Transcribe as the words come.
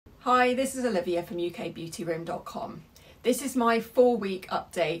Hi, this is Olivia from ukbeautyroom.com. This is my 4-week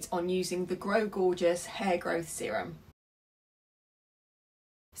update on using the Grow Gorgeous Hair Growth Serum.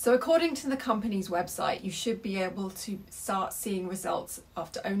 So according to the company's website, you should be able to start seeing results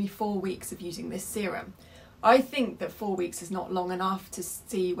after only 4 weeks of using this serum. I think that 4 weeks is not long enough to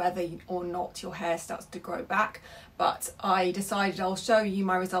see whether or not your hair starts to grow back, but I decided I'll show you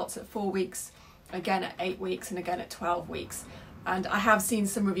my results at 4 weeks, again at 8 weeks and again at 12 weeks. And I have seen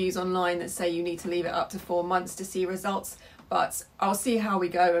some reviews online that say you need to leave it up to 4 months to see results, but I'll see how we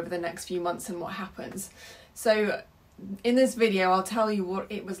go over the next few months and what happens. So in this video, I'll tell you what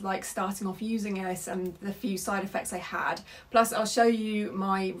it was like starting off using this and the few side effects I had. Plus I'll show you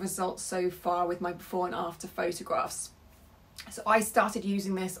my results so far with my before and after photographs. So I started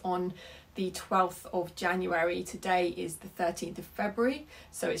using this on the 12th of January. Today is the 13th of February,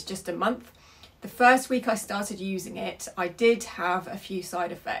 so it's just a month. The first week I started using it, I did have a few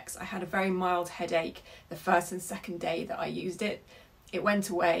side effects. I had a very mild headache the first and second day that I used it. It went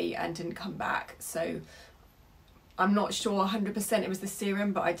away and didn't come back, so I'm not sure 100% it was the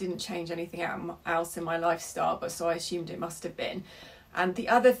serum, but I didn't change anything else in my lifestyle, but so I assumed it must have been. And the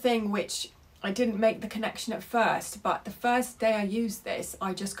other thing, which I didn't make the connection at first, but the first day I used this,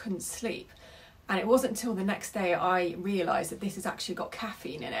 I just couldn't sleep. And it wasn't until the next day I realised that this has actually got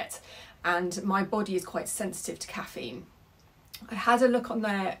caffeine in it. And my body is quite sensitive to caffeine. I had a look on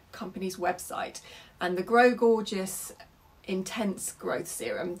their company's website, and the Grow Gorgeous Intense Growth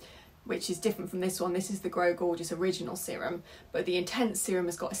Serum, which is different from this one, this is the Grow Gorgeous Original Serum, but the Intense Serum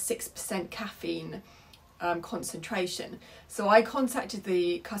has got a 6% caffeine concentration. So I contacted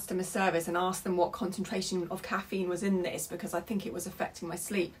the customer service and asked them what concentration of caffeine was in this, because I think it was affecting my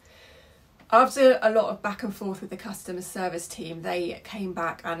sleep. After a lot of back and forth with the customer service team, they came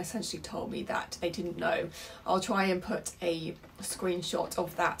back and essentially told me that they didn't know. I'll try and put a screenshot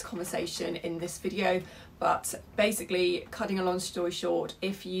of that conversation in this video, but basically, cutting a long story short,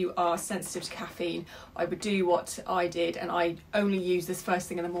 if you are sensitive to caffeine, I would do what I did, and I only use this first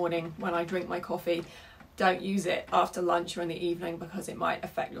thing in the morning when I drink my coffee. Don't use it after lunch or in the evening because it might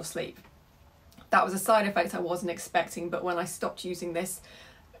affect your sleep. That was a side effect I wasn't expecting, but when I stopped using this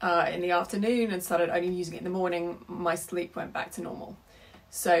in the afternoon and started only using it in the morning, my sleep went back to normal.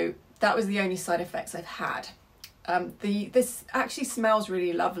 So that was the only side effects I've had. This actually smells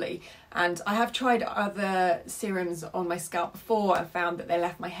really lovely, and I have tried other serums on my scalp before and found that they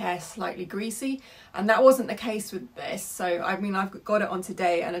left my hair slightly greasy, and that wasn't the case with this. So I mean, I've got it on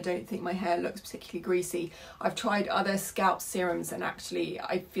today and I don't think my hair looks particularly greasy. I've tried other scalp serums and actually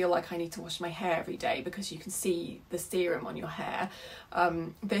I feel like I need to wash my hair every day because you can see the serum on your hair.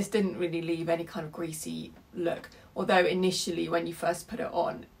 This didn't really leave any kind of greasy look, although initially when you first put it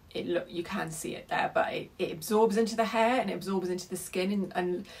on, you can see it there, but it absorbs into the hair and it absorbs into the skin,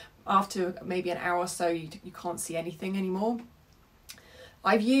 and after maybe an hour or so you can't see anything anymore.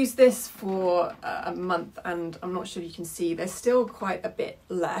 I've used this for a month and I'm not sure you can see, there's still quite a bit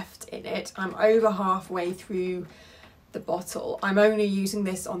left in it. I'm over halfway through the bottle. I'm only using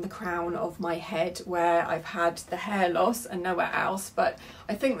this on the crown of my head where I've had the hair loss and nowhere else, but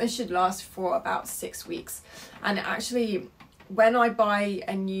I think this should last for about 6 weeks. And actually, when I buy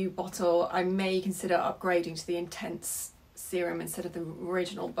a new bottle, I may consider upgrading to the Intense Serum instead of the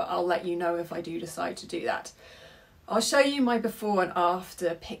original, but I'll let you know if I do decide to do that. I'll show you my before and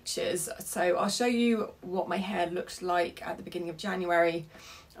after pictures. So I'll show you what my hair looked like at the beginning of January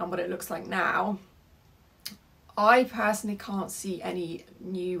and what it looks like now. I personally can't see any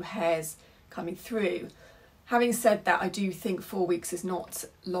new hairs coming through. Having said that, I do think 4 weeks is not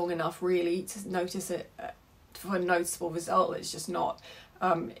long enough really to notice it for a noticeable result. It's just not.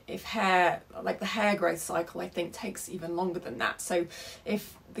 If hair, like the hair growth cycle, I think takes even longer than that. So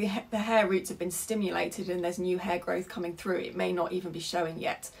if the hair roots have been stimulated and there's new hair growth coming through, it may not even be showing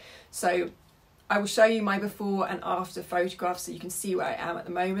yet. So I will show you my before and after photographs so you can see where I am at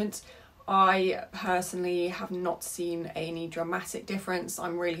the moment. I personally have not seen any dramatic difference.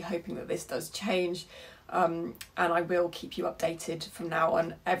 I'm really hoping that this does change. And I will keep you updated from now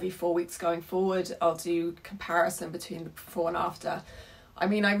on. Every 4 weeks going forward, I'll do comparison between the before and after. I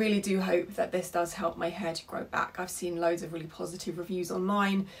mean, I really do hope that this does help my hair to grow back. I've seen loads of really positive reviews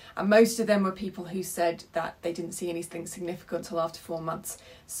online, and most of them were people who said that they didn't see anything significant till after 4 months.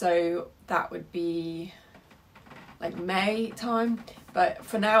 So that would be like May time. But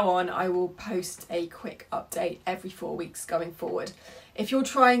for now on, I will post a quick update every 4 weeks going forward. If you're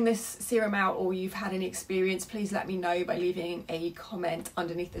trying this serum out or you've had any experience, please let me know by leaving a comment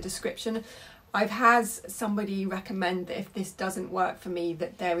underneath the description. I've had somebody recommend that if this doesn't work for me,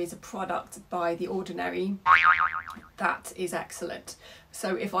 that there is a product by The Ordinary that is excellent.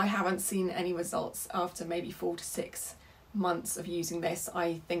 So if I haven't seen any results after maybe 4 to 6 months of using this,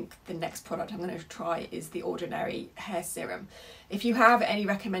 I think the next product I'm going to try is the Ordinary Hair Serum. If you have any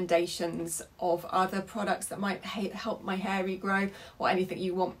recommendations of other products that might help my hair regrow, or anything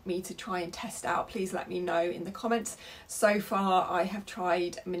you want me to try and test out, please let me know in the comments. So far I have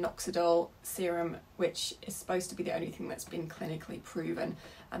tried Minoxidil serum, which is supposed to be the only thing that's been clinically proven,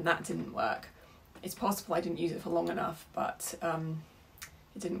 and that didn't work. It's possible I didn't use it for long enough, but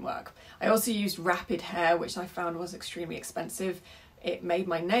it didn't work. I also used Rapid Hair, which I found was extremely expensive. It made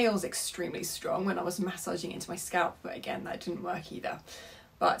my nails extremely strong when I was massaging into my scalp, but again, that didn't work either.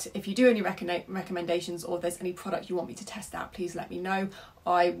 But if you do any recommendations, or there's any product you want me to test out, please let me know.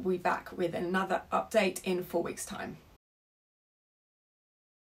 I will be back with another update in 4 weeks' time.